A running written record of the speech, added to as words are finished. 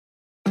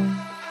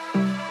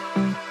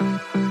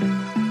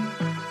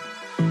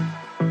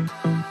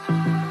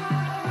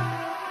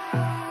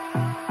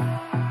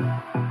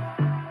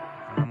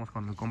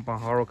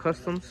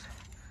Customs,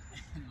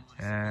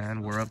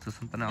 and we're up to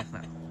something else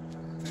now.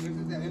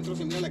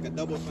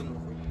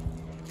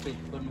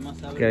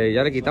 Okay,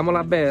 ya le quitamos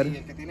la bed.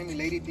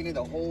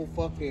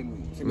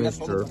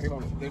 Mr.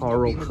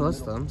 Haro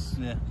Customs.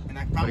 Yeah.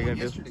 What are you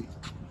gonna do?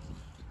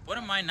 What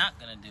am I not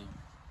gonna do?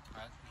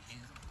 He's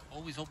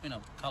always open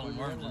up column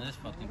worms in this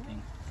fucking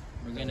thing.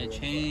 We're gonna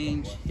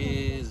change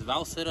his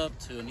valve setup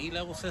to an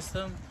E-level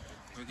system.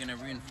 We're gonna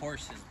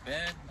reinforce his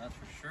bed, that's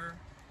for sure.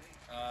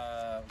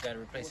 We gotta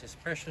replace his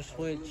pressure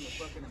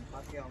switch.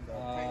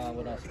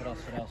 What else?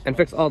 And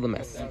fix all the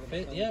mess.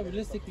 Yeah,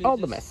 realistically, All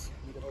the mess.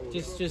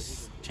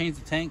 Just change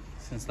the tank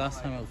since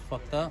last time it was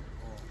fucked up.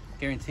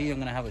 Guarantee you I'm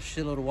gonna have a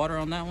shitload of water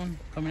on that one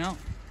coming out.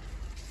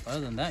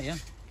 Other than that, yeah.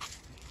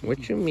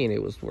 What you mean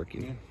it was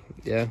working?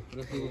 Yeah.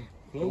 It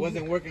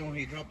wasn't working when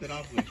he dropped it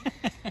off with.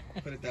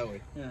 Put it that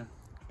way. Yeah.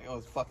 It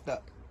was fucked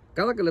up.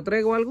 Cada que le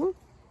traigo algo,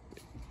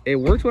 it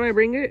works when I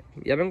bring it.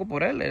 Ya vengo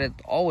por él, and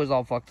it's always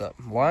all fucked up.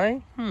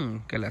 Why?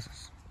 ¿Qué le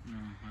haces? No,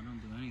 I don't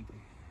do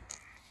anything.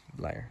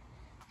 Liar.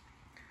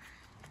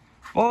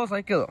 Pues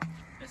ahí quedó.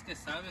 Es que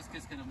sabes que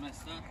es gonna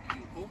mess up.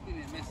 You hoping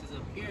it messes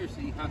up here,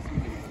 so you have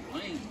somebody to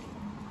blame.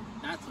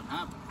 That's what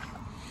happens.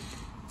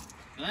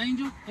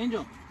 Angel?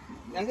 Angel.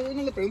 No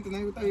le preguntes,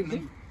 nadie está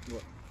bien.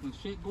 When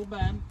shit go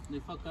bad, they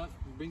fuck up,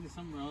 we bring it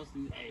somewhere else,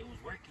 and hey, it was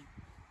working.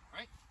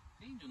 Right?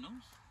 Angel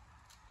knows.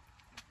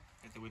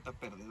 Este güey está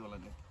perdido, la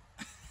neta.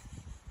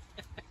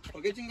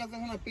 ¿Por qué chingas es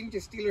una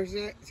pinche Steelers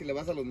si le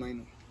vas a los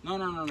Niners? No.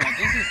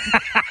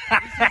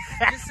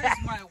 This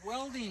is my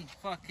welding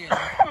fucking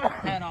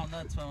hat on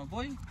nuts, my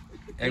boy.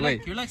 Hey,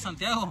 wait. You're like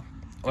Santiago.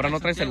 Ahora no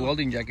traes el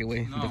welding jacket,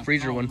 güey. No, the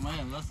freezer one.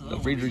 Man, the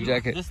freezer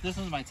jacket. This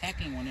is my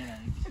tacking one.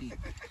 You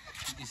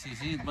can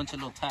see a bunch of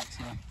little tacks,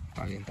 you know.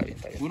 Está bien.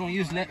 We don't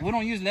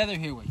use leather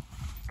here, güey.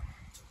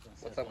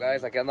 What's up,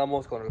 guys? Aquí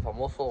andamos con el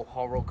famoso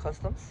Haro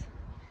Customs.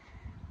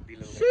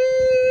 Sí,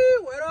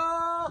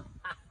 güero.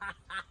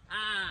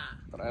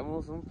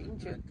 Traemos un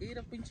pinche. Aquí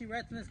era pinche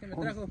rat's nest que me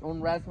trajo. Un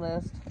rat's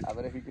nest. A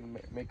ver if you can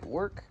make it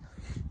work.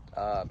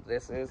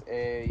 This is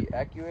a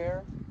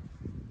AccuAir.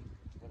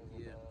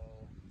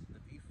 The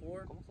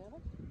V4. ¿Cómo se llama?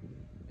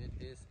 It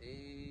is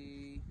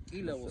a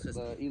E-level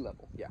system. The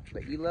E-level. Yeah,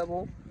 the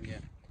E-level. Yeah,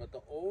 but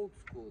the old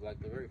school, like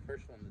the very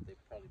first one that they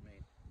probably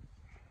made.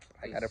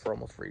 I got it for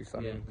almost free,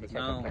 so yeah.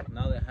 Now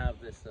they have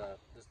this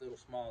this little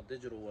small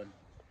digital one.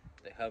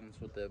 They have them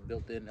with the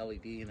built-in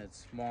LED, and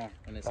it's small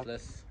and it's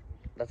less.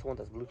 That's the one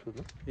that's Bluetooth,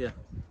 no? Yeah,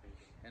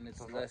 and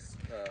it's less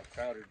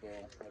crowded, bro.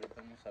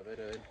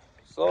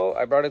 So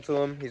I brought it to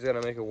him. He's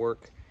gonna make it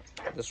work.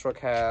 This truck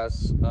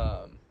has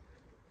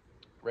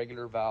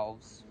regular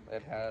valves.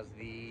 It has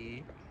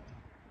the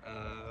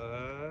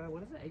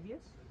what is it?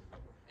 ABS.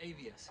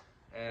 ABS.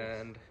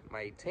 And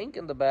my tank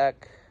in the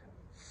back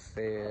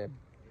se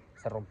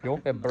rompió.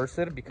 It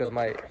bursted because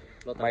my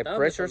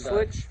pressure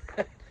switch.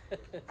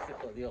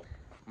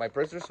 My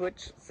pressure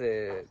switch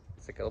se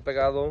quedó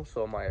pegado,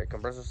 so my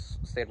compressor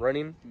stayed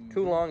running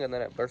too long, and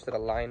then it bursted a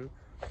line.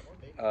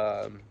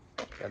 And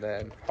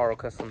then Haro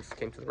Customs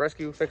came to the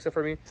rescue, fixed it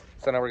for me.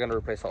 So now we're gonna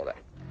replace all that.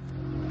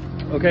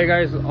 Okay,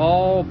 guys,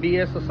 all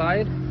BS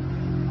aside,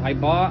 I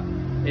bought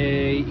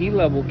a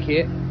E-level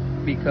kit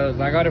because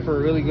I got it for a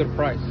really good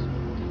price.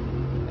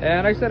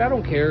 And I said I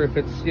don't care if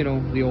it's, you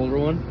know, the older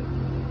one.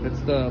 It's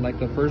like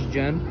the first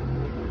gen.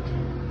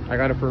 I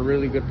got it for a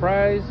really good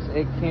price.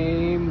 It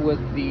came with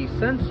the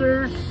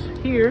sensors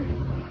here.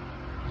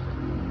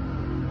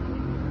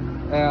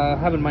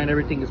 Have in mind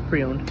everything is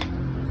pre-owned.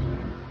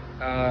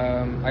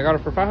 I got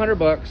it for 500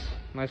 bucks,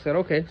 and I said,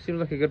 okay, seems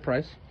like a good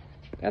price.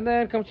 And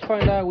then come to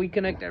find out, we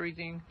connect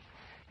everything,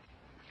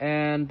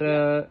 and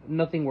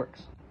nothing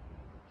works.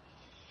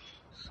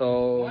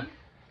 So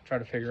try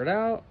to figure it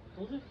out.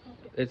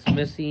 It's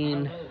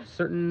missing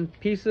certain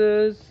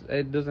pieces.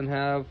 It doesn't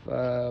have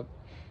the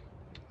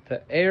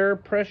air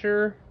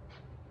pressure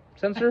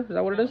sensor. Is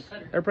that what it is?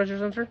 Air pressure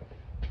sensor?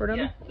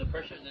 Yeah, the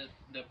pressure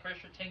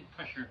tank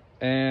pressure.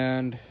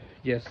 And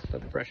yes, the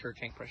pressure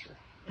tank pressure.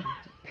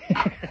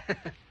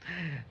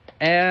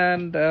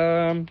 And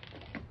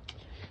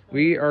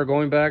we are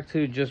going back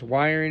to just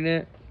wiring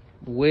it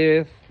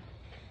with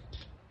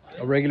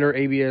a regular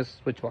ABS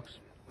switch box.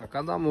 Acá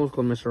andamos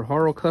con Mr.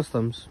 Haro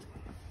Customs,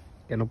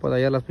 que no puede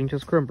hallar las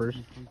pinches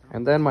crimpers.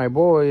 And then my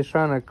boy is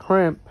trying to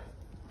crimp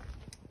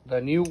the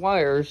new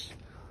wires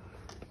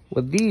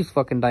with these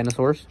fucking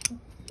dinosaurs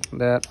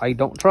that I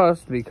don't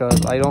trust,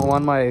 because I don't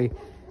want my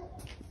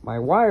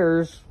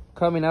wires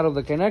coming out of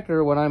the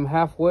connector when I'm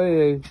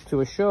halfway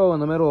to a show in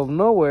the middle of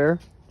nowhere,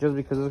 just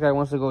because this guy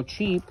wants to go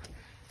cheap.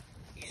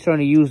 He's trying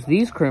to use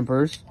these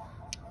crimpers,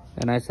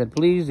 and I said,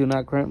 please do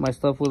not crimp my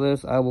stuff with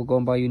this. I will go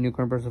and buy you new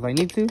crimpers if I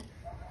need to.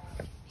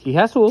 He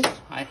has tools.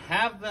 I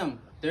have them.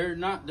 They're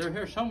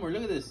here somewhere.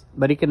 Look at this.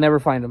 But he can never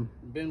find them.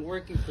 Been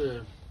working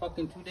for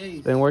fucking 2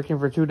 days. Been working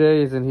for 2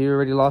 days, and he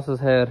already lost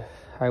his head.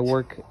 I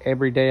work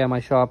every day at my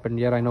shop, and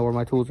yet I know where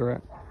my tools are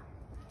at.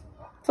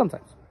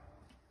 Sometimes.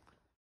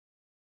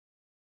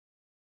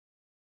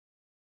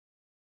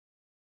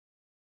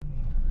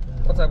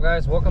 What's up,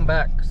 guys? Welcome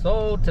back.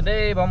 So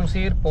today vamos a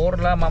ir por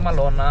la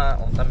mamalona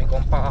on mi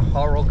compa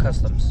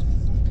HaroCustoms.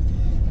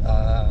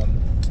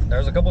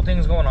 There's a couple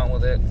things going on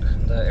with it.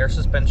 The air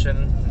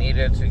suspension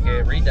needed to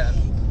get redone.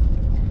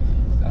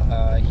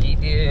 He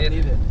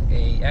did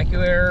a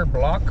AccuAir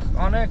block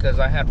on it because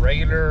I had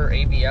regular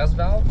ABS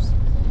valves,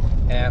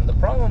 and the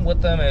problem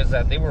with them is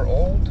that they were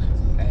old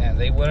and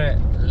they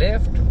wouldn't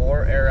lift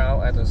or air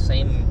out at the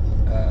same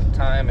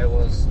time. It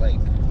was like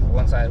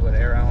one side would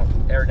air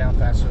down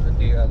faster than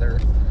the other,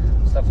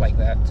 stuff like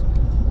that.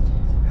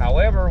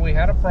 However, we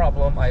had a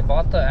problem. I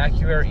bought the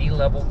AccuAir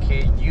E-Level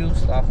kit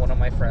used off one of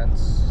my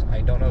friends. I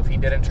don't know if he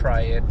didn't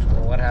try it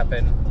or what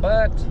happened,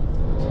 but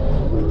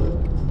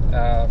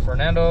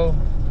Fernando,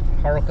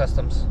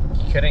 HaroCustoms,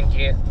 he couldn't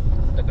get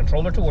the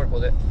controller to work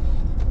with it.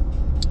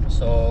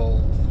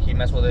 So he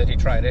messed with it, he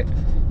tried it,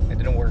 it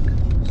didn't work.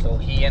 So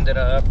he ended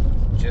up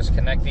just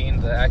connecting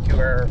the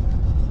AccuAir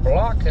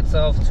block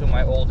itself to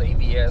my old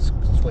ABS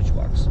switch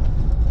box.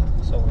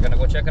 So we're gonna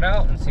go check it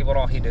out and see what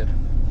all he did.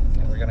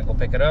 And we're gonna go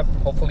pick it up,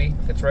 hopefully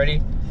it's ready.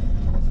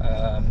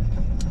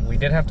 We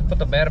did have to put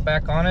the bed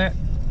back on it.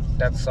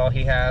 That's all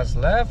he has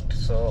left,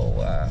 so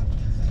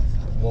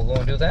we'll go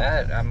and do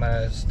that. I'm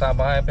gonna stop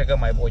by and pick up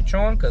my boy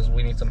Chon because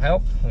we need some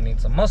help, we need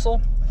some muscle,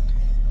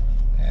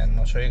 and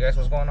I'll show you guys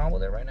what's going on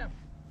with it right now.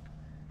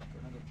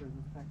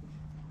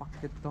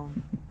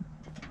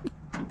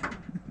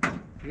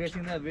 You guys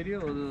seen that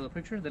video or the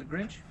picture, that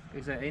Grinch?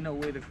 He said, ain't no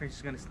way the Grinch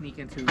is gonna sneak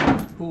into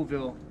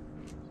Whoville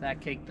that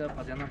caked up.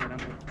 You seen the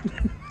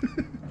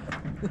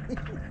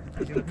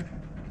picture?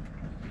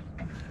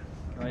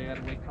 Oh, you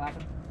gotta wait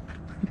clapping?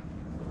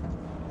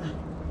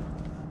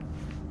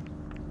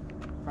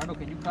 Fernando,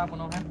 can you clap with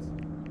no hands?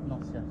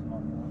 No, sir,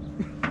 no.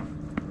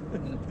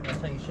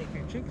 That's how you shake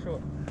your cheeks, or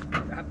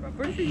what? I'm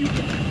pretty sure you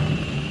can.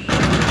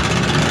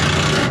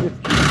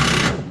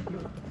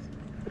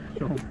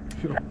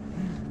 Sure.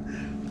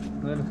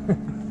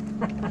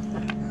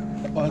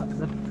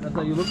 That's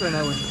how you look right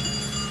now.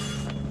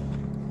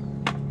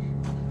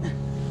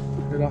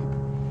 Mira.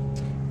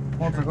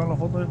 ¿Vamos a sacar la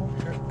foto, hijo?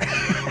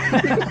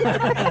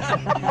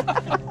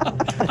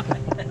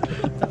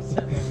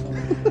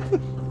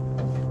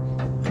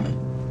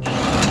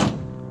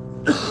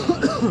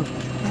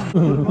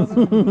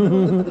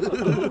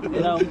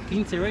 Era un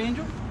 15, right,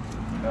 Angel?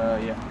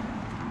 Yeah.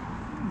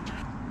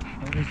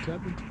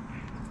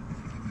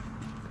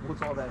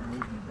 What's all that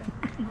movement there?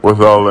 What's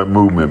all that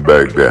movement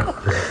back there?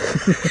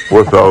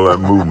 What's all that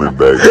movement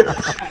back there?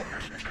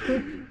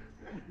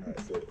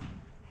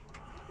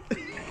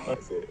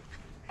 That's it.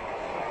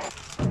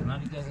 Now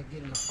you guys are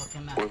getting the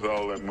fucking out. What's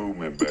all that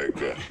movement back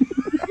there?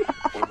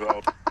 What's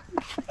all?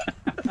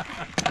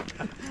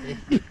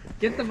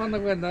 Get the fuck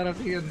away, not up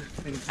here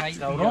in tight.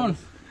 Cabrón,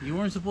 you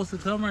weren't supposed to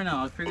come right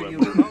now. I figured you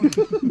were coming.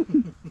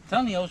 I'm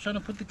telling you, I was trying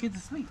to put the kids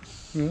to sleep.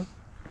 Yeah.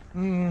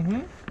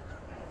 Mm-hmm.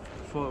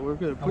 Fuck, we're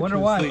good. I wonder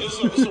why. It's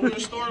a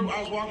weird story.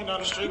 I was walking down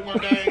the street one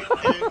day,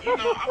 and you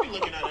know, I be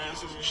looking at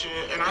asses and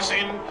shit, and I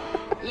seen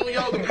little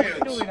yoga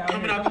pants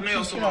coming out the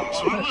nail salon.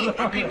 So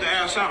I peeped the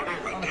ass out, and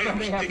I'm like, damn,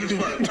 she thick as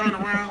fuck. Turn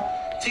around,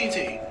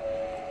 TT.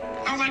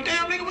 I was like,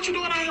 damn, nigga, what you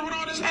doing out here with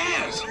all this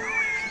ass?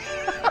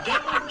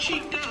 Damn,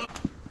 cheeked up.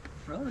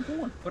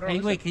 Hey,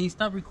 wait, can you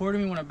stop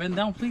recording me when I bend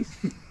down, please?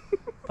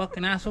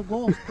 Fucking asshole,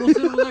 go sit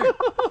over there.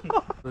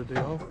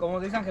 Como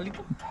dice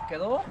Angelito,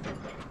 quedó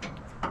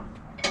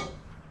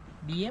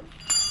bien.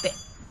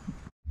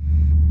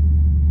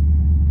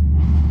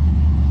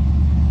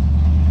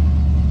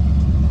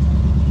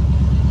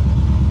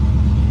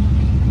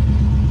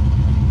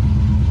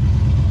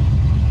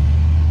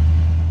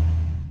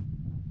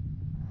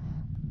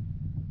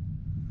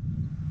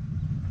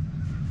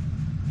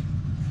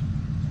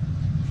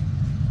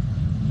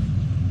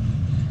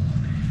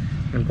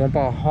 El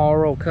compa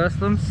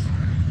HaroCustoms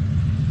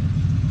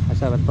ahí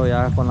se aventó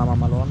ya con la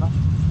mamalona.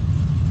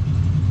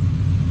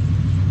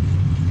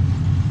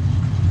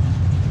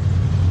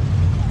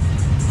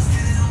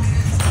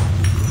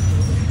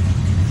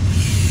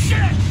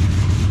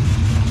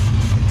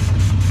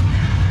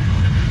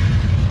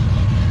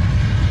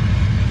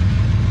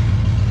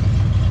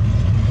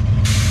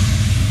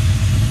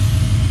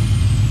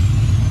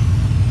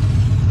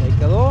 Ahí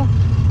quedó.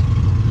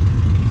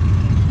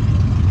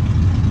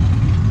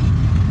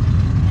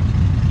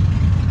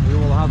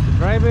 To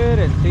drive it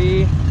and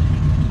see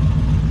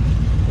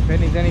if it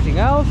needs anything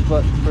else,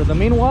 but for the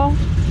meanwhile,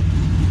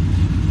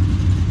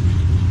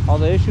 all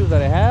the issues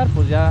that it had,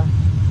 pues ya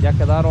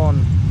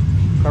quedaron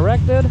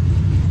corrected.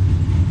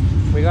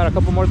 We got a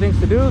couple more things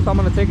to do, so I'm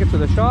gonna take it to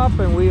the shop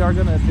and we are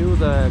gonna do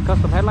the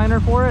custom headliner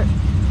for it.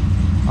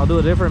 I'll do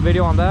a different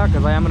video on that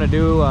because I am gonna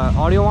do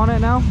audio on it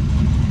now.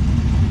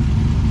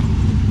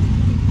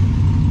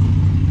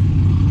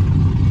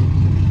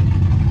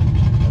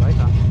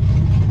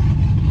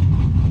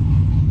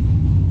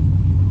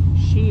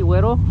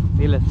 Güero,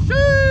 diles. Sí,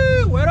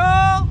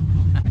 güero.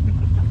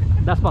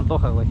 That's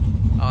Pantoja, güey.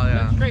 Oh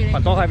yeah.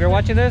 Pantoja, if you're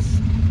watching this,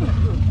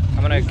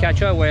 I'm gonna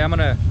catch up, güey. I'm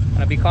gonna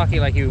I'll be cocky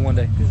like you one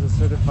day. He's a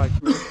certified.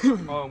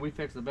 Oh, and we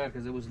fixed the bed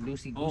because it was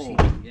loosey goosey.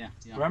 Oh, yeah.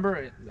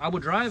 Remember, I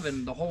would drive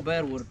and the whole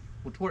bed would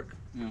twerk.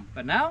 Yeah.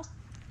 But now,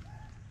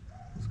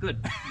 it's good.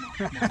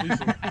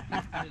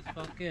 His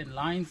fucking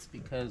lines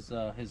because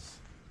his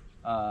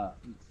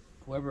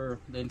whoever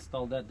they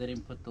installed that, they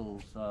didn't put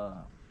those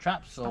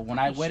traps. So when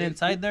I went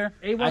inside there,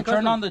 I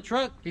turned on the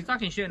truck. He's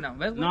talking shit now.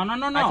 No.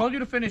 I told you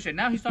to finish it.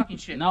 Now he's talking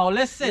shit. No, You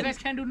listen. guys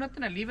can't do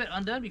nothing and leave it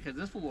undone because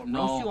this fool will roast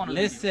No, you on a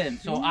listen.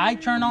 So I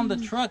turned on the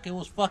truck. It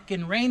was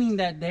fucking raining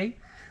that day.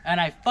 And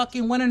I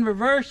fucking went in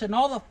reverse and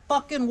all the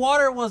fucking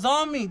water was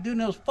on me. Dude,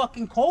 it was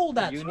fucking cold,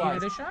 that's You why.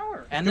 needed a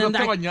shower. And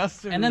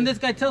then this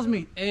guy tells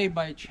me, hey,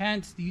 by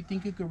chance, do you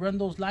think you could run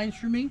those lines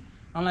for me?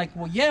 I'm like,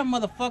 well, yeah,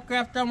 motherfucker,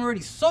 after I'm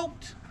already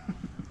soaked.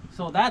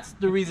 So that's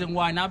the reason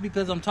why, not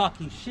because I'm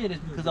talking shit, it's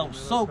because I was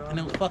soaked and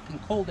it was fucking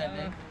cold that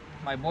day.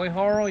 My boy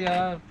Haro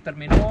ya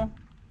terminó.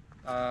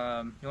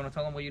 You want to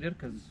tell him what you did?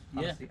 Because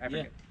honestly, I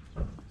forget.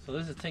 So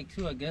this is take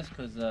 2, I guess,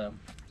 because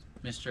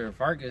Mr.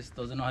 Vargas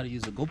doesn't know how to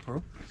use a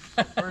GoPro.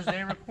 First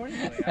day of recording,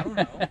 I don't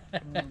know.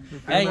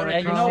 Hey,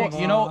 and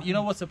you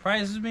know what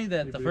surprises me?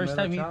 That the first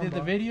time he did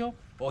the video,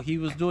 well, he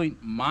was doing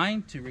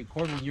mine to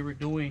record when you were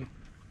doing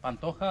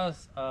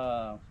Pantoja's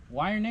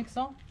wire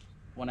nixon.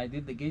 When I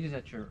did the gauges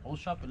at your old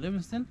shop in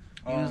Livingston,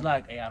 he was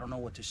like, "Hey, I don't know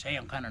what to say.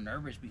 I'm kind of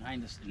nervous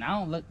behind this."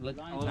 Now look,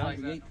 now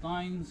like the 8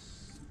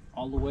 lines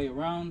all the way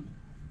around.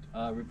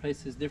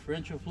 Replaced his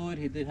differential fluid.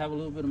 He did have a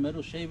little bit of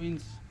metal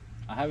shavings.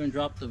 I haven't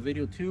dropped the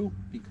video 2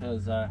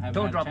 because I haven't.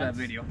 Don't had a drop that chance.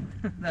 video.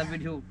 That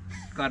video,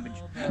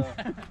 garbage.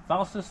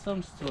 Valve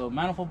systems to a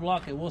manifold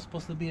block. It was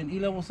supposed to be an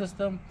E-level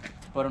system,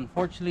 but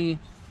unfortunately,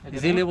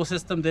 his E-level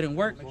system didn't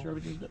work. Make sure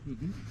everything's good.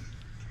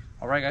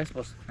 Alright guys,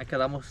 pues ahí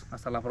quedamos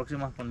hasta la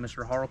próxima con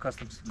Mr.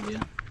 HaroCustoms.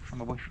 Yeah.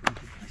 Me voy.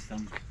 Ahí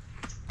estamos.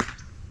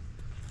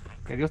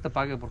 Que Dios te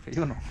pague porque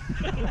yo no.